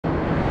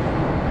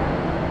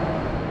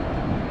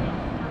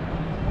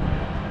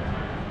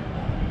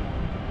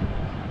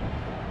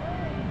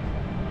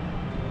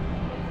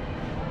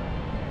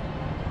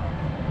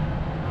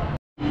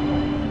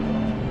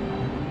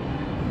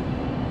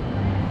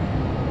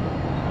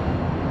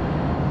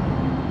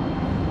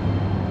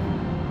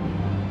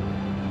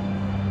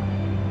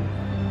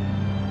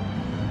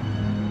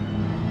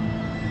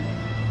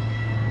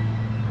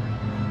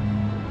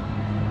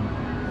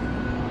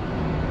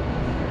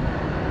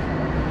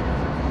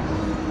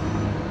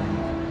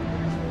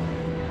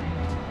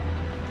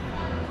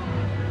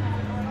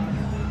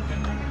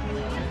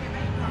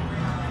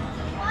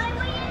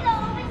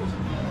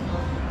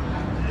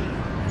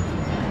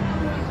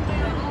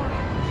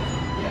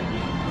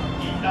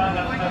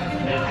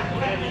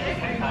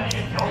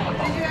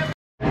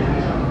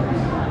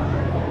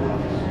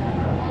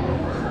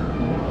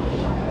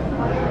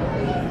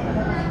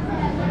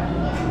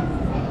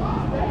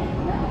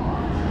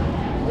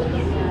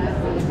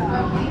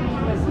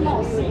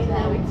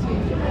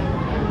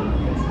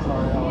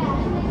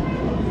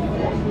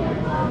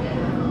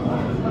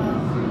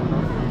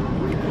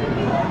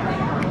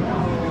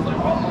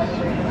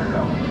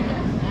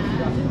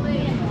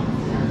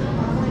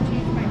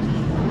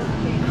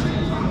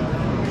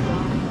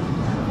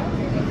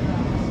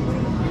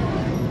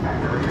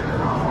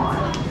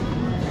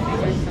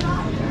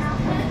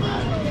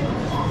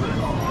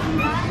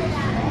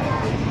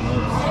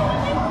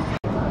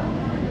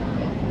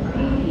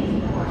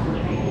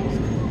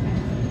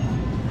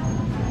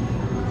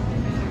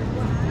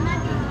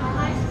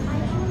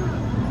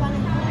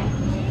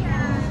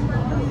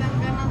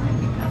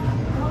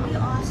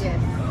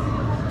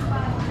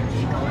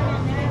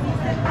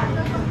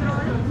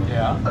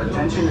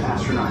Attention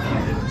astronaut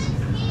candidates.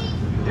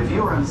 If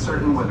you are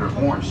uncertain whether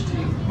Orange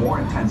Team, more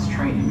intense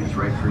training is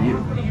right for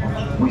you,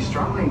 we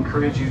strongly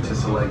encourage you to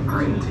select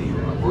Green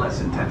Team,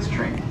 less intense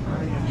training.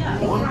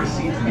 Or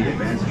proceed to the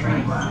Advanced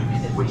Training Lab,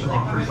 which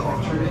offers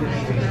alternative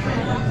space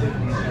training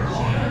activities for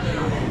all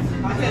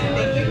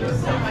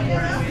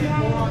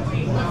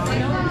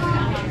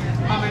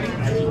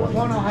astronauts.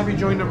 One, I'll have you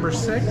join number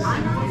 6. On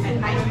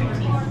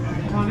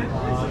it.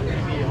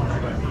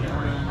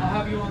 I'll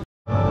have you on.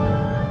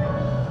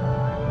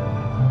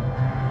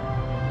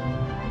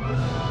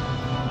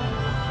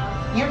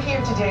 You're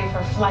here today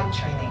for flight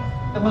training,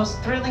 the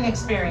most thrilling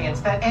experience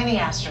that any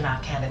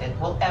astronaut candidate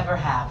will ever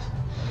have.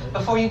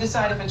 Before you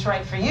decide if it's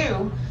right for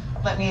you,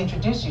 let me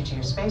introduce you to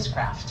your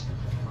spacecraft,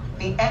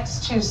 the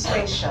X-2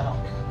 Space Shuttle.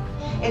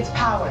 It's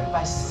powered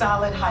by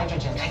solid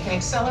hydrogen and can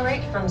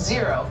accelerate from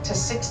 0 to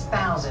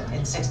 6,000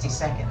 in 60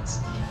 seconds.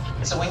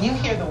 So when you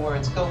hear the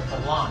words "go for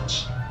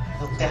launch,"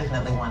 you'll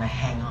definitely want to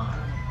hang on.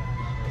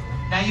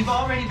 Now, you've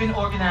already been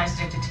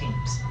organized into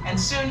teams, and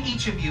soon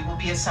each of you will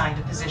be assigned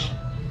a position: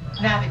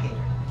 navigator,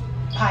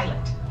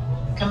 pilot,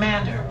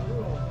 commander,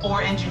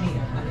 or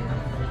engineer.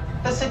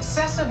 The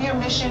success of your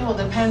mission will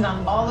depend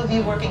on all of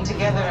you working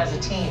together as a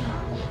team.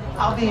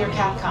 I'll be your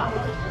Capcom,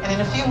 and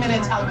in a few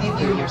minutes I'll give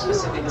you your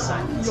specific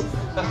assignments.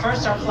 But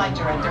first, our flight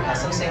director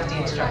has some safety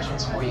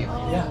instructions for you.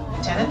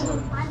 Lieutenant?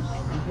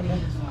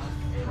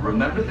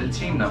 Remember the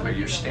team number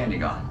you're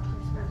standing on.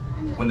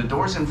 When the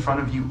doors in front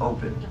of you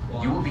open,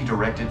 you will be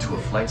directed to a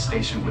flight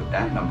station with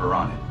that number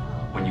on it.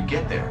 When you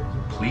get there,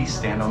 please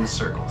stand on the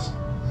circles.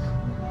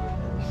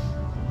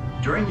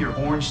 During your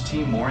Orange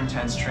Team More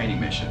Intense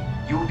training mission,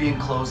 you will be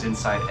enclosed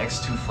inside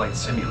X-2 flight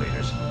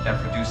simulators that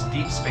produce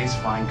deep space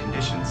flying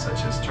conditions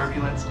such as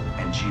turbulence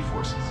and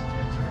G-forces.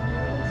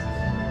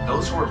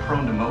 Those who are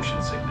prone to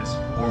motion sickness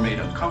or made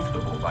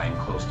uncomfortable by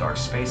enclosed dark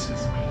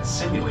spaces,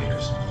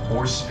 simulators,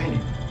 or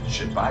spinning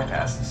should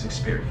bypass this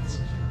experience.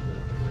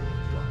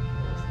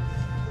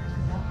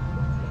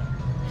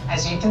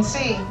 As you can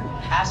see,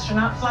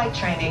 astronaut flight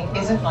training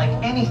isn't like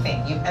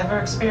anything you've ever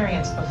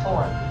experienced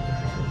before.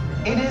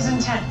 It is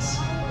intense,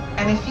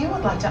 and if you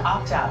would like to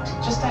opt out,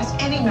 just ask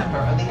any member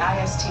of the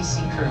ISTC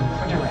crew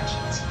for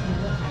directions.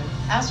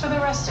 As for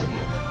the rest of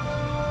you,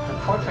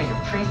 report for your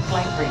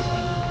pre-flight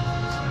briefing.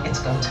 It's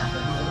go time.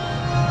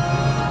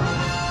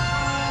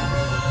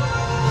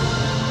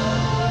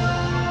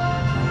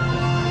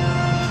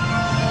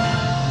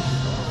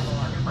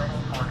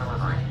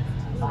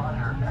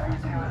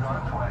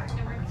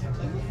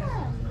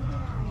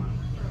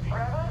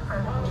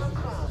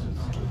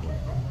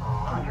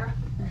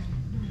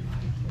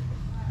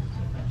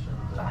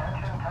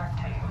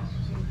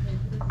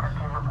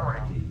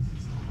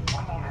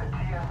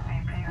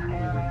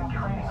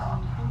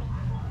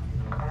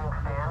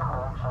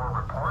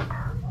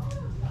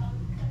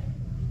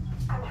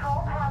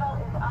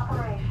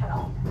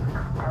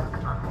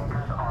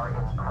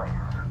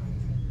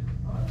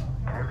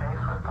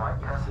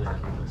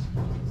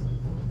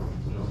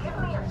 Give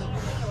me a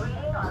basic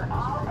reading on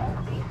all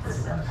SD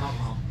systems.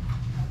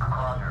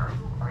 Roger.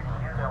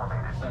 Reading is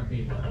elevated.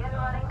 Begin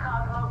running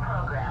Cosmo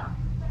program.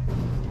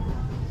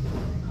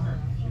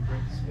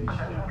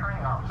 Attention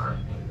training officer.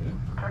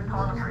 Check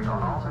telemetry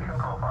on all mission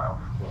profiles.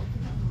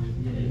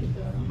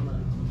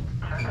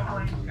 Check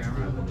complete.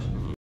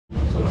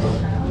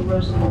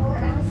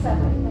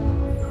 7.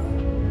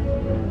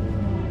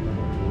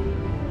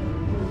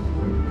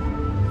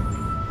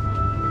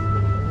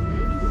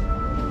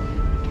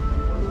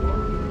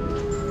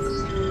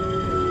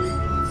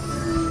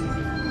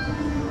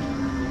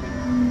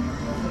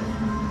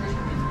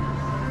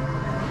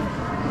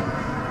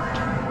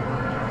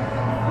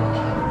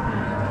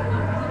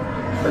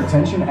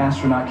 Attention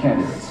astronaut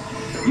candidates.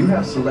 You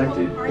have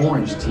selected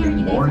Orange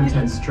Team More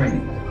Intense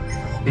Training.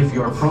 If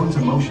you are prone to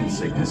motion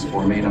sickness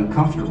or made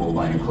uncomfortable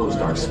by enclosed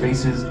dark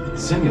spaces,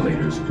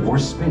 simulators, or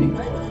spinning,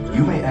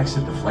 you may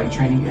exit the flight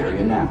training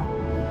area now.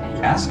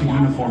 Ask a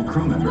uniformed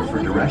crew member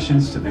for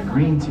directions to the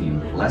Green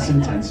Team Less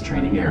Intense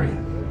Training area.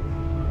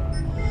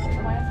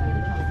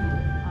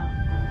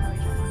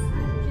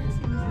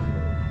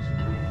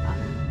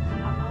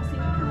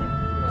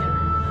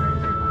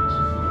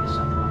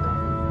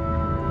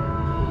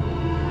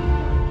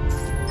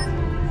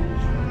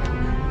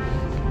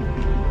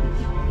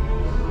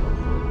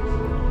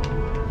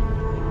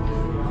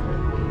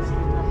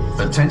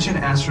 Attention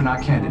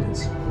astronaut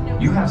candidates.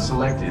 You have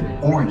selected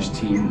Orange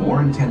Team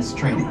More Intense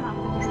Training.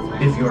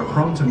 If you are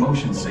prone to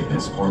motion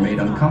sickness or made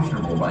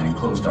uncomfortable by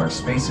enclosed dark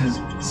spaces,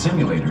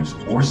 simulators,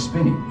 or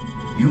spinning,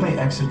 you may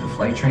exit the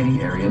flight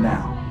training area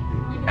now.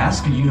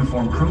 Ask a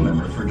uniformed crew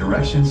member for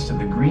directions to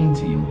the Green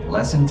Team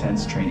Less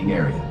Intense Training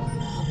Area.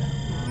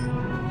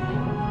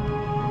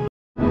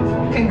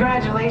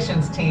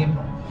 Congratulations, team.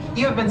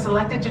 You have been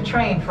selected to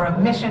train for a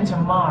mission to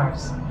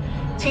Mars.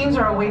 Teams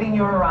are awaiting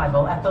your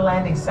arrival at the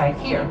landing site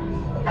here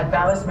at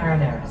Valles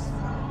Marineris.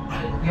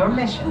 Your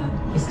mission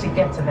is to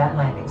get to that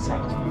landing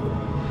site.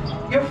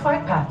 Your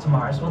flight path to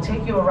Mars will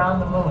take you around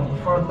the moon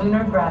for a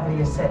lunar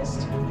gravity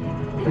assist.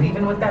 But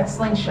even with that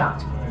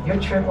slingshot, your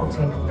trip will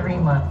take 3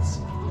 months.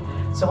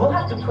 So we'll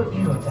have to put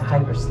you into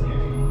hypersleep.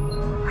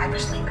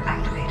 Hypersleep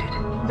activated.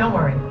 Don't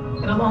worry,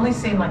 it'll only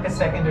seem like a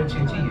second or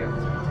two to you.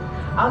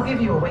 I'll give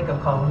you a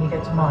wake-up call when you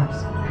get to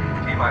Mars.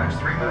 T-minus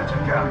 3 minutes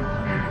and counting.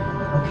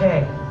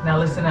 Okay, now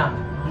listen up.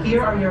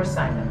 Here are your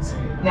assignments.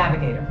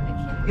 Navigator,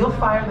 you'll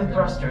fire the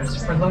thrusters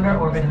for lunar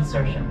orbit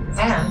insertion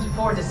and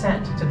for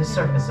descent to the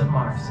surface of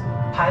Mars.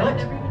 Pilot,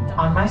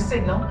 on my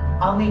signal,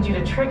 I'll need you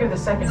to trigger the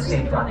second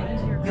stage rocket.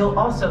 You'll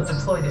also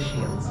deploy the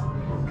shields.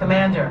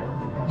 Commander,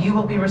 you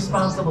will be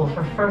responsible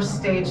for first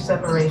stage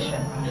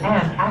separation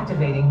and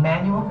activating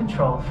manual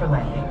control for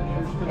landing.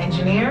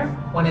 Engineer,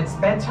 when it's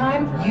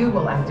bedtime, you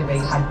will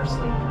activate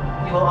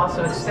hypersleep. You will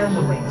also extend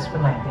the wings for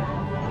landing.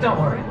 Don't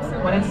worry,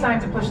 when it's time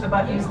to push the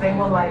buttons, they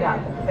will light up.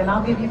 Then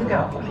I'll give you the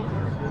go.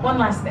 One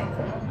last thing.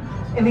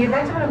 In the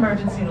event of an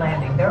emergency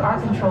landing, there are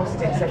control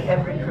sticks at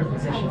every crew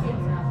position.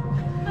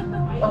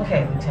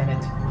 Okay,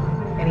 Lieutenant.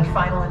 Any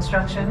final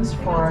instructions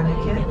for our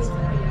new kids?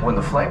 When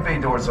the flight bay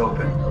doors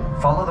open,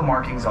 follow the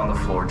markings on the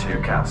floor to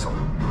your capsule.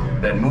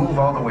 Then move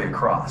all the way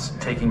across,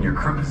 taking your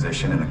crew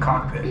position in the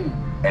cockpit,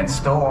 and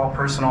stow all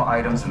personal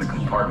items in the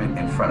compartment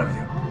in front of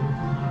you.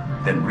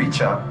 Then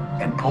reach up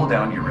and pull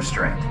down your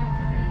restraint.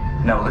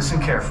 Now listen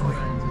carefully.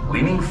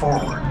 Leaning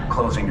forward,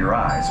 closing your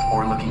eyes,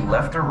 or looking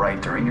left or right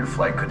during your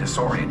flight could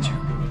disorient you.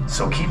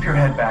 So keep your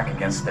head back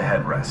against the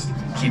headrest.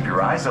 Keep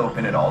your eyes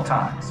open at all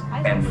times,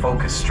 and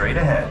focus straight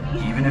ahead,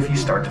 even if you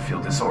start to feel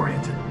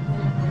disoriented.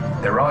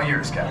 They're all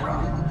yours,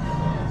 Capcom.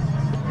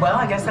 Well,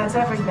 I guess that's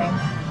everything.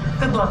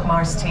 Good luck,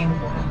 Mars team.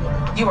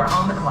 You are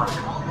on the clock.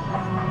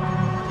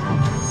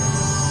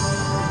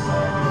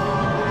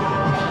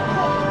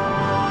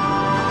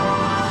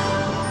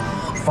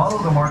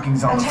 Follow the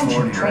markings on the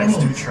floor to your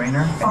X2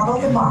 trainer. Follow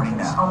the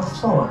markings on the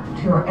floor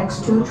to your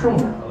X2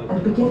 trainer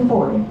and begin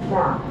boarding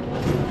now.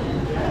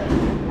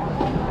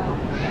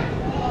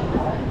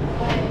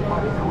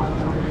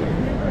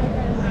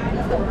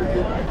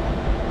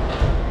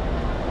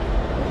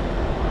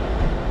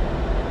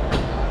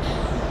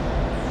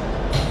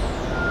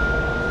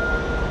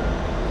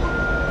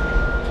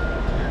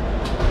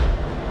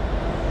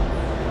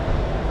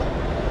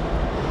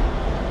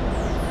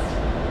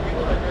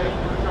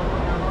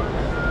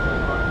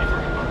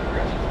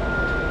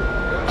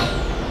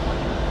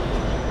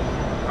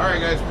 Alright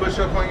guys, push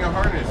up on your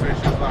harness. Make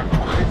sure it's locked in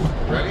place.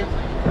 Ready?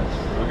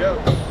 Here we go.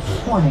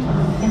 Warning,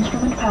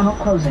 instrument panel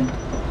closing.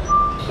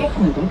 If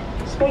needed,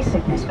 space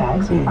sickness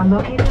bags are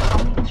located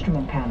on the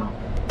instrument panel.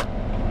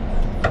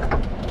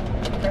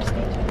 First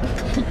stage.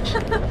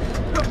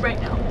 Right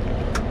now.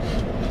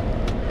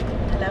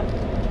 Hello?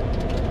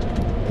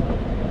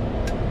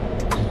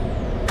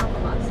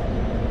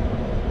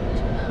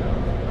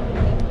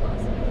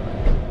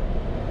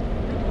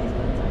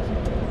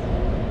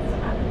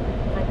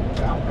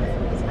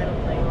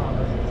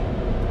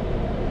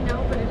 No,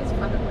 but it is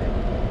fun to play.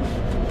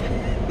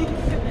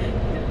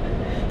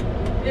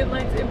 It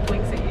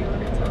blinks at you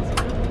and it tells you.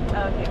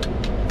 Okay.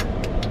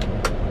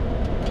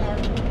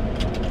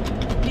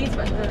 These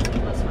ones are the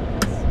most fun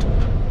ones.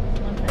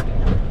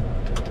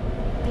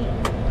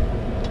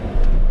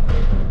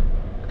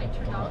 I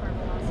turned off our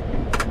velocity.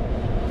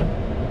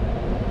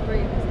 Where are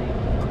you listening?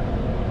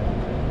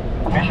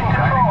 Mission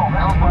control,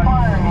 Alpha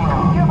Fire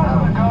Eagle. Give us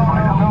the go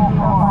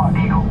for launch.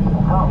 Eagle.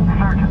 Oh,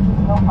 Surgeon.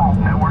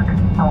 Network.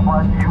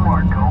 You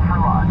are go for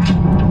launch.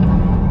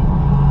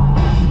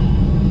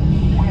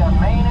 We have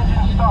main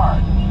engine start.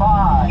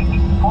 5,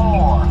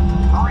 4,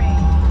 3,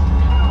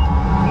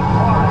 2,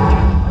 1.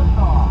 Lift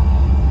off.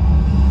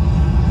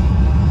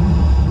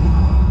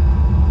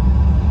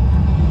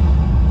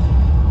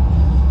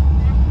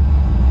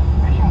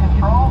 Mission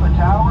control, the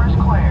tower is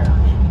clear.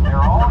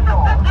 They're all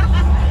yours.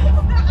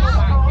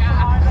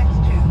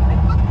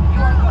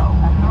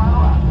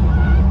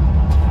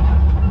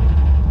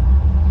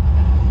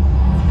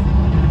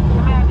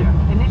 Commander,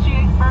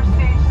 initiate first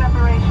stage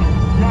separation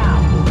now.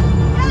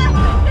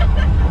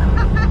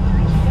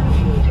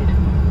 Initiated.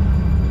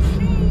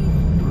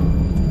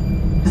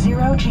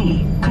 0G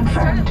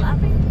confirmed.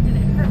 Laughing and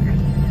it hurt.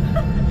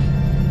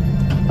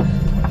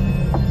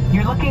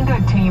 You're looking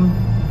good, team.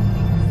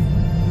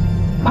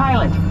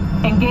 Pilot,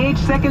 engage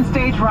second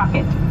stage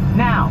rocket.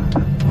 Now.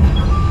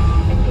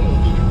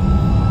 Engaged.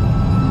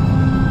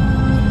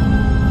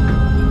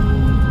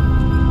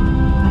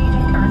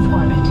 Leaving Earth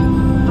orbit.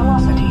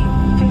 Velocity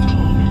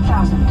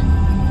 15,000.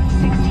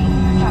 6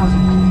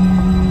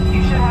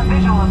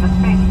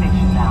 space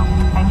station now,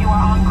 and you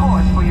are on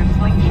course for your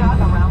slingshot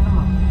around the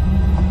moon.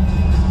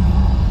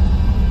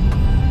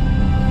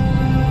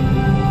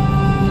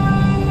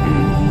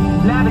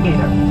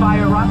 Navigator,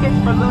 fire rockets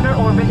for lunar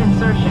orbit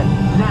insertion,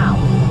 now.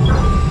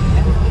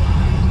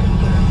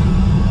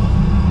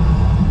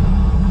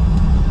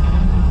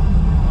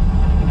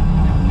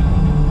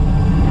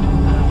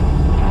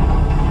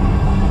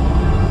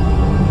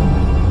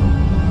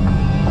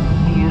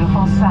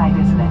 Beautiful sight,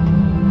 isn't it?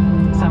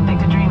 Something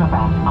to dream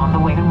about on the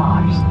way to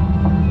Mars.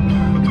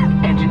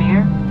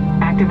 Engineer,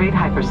 activate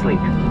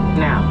hypersleep,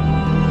 now.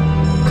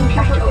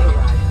 Computer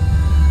override.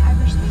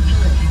 Hypersleep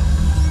duration.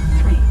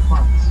 3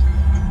 months.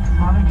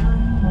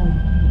 Monitoring mode.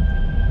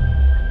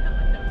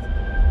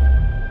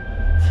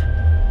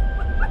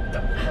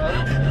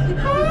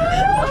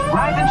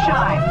 Rise and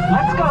shine.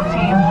 Let's go,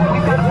 team.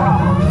 We've got a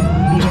problem.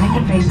 Beginning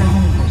invasive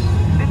maneuvers.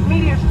 This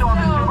meteor storm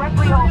is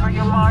directly over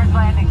your Mars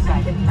landing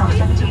site.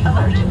 Proximity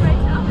alert.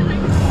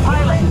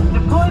 Pilot,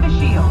 deploy the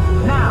shield,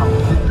 now.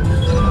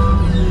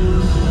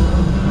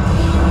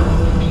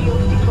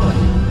 Shield deployed.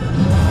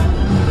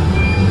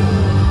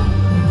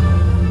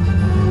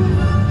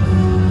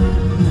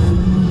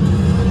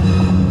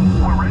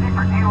 We're ready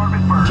for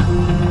deorbit burn.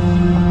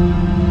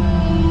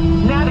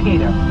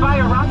 Navigator,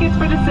 fire rockets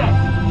for descent,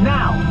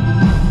 now.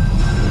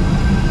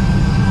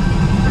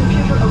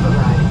 Computer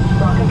override.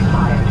 Rocket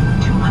fired.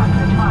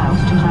 200 miles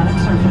to planet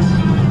surface.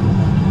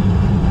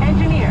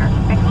 Engineer,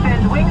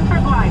 extend wings for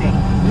gliding,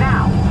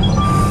 now.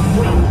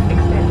 Wings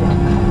extended.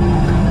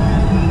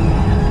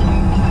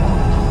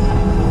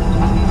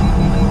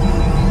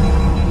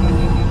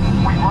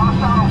 We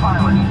lost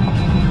autopilot.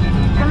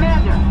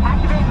 Commander,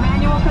 activate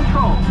manual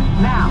control,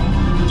 now.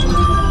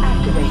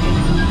 Activated.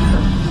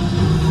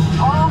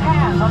 All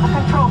hands on the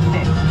control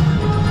stick.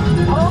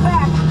 Pull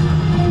back,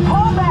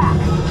 pull back.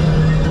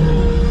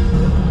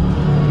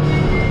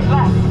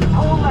 Left,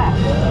 pull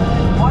left.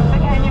 Once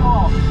again you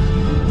hold.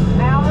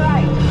 Now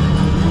right.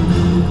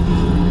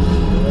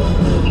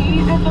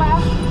 Ease it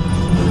left.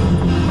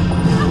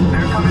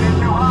 They're coming in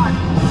too hot.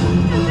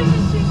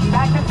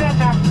 Back to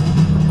center.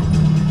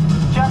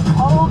 Just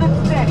hold it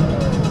steady.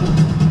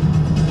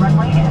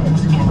 Runway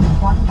ends in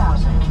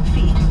 1,000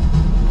 feet.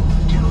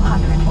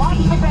 200 Watch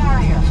feet. the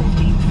barrier.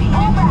 50 feet.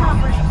 Pull back.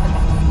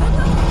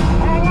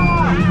 Hang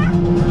on.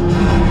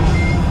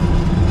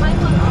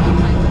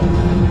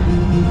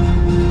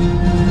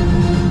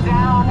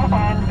 Down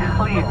and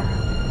clear.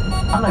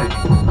 Alert.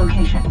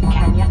 Location.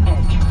 Canyon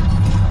Edge.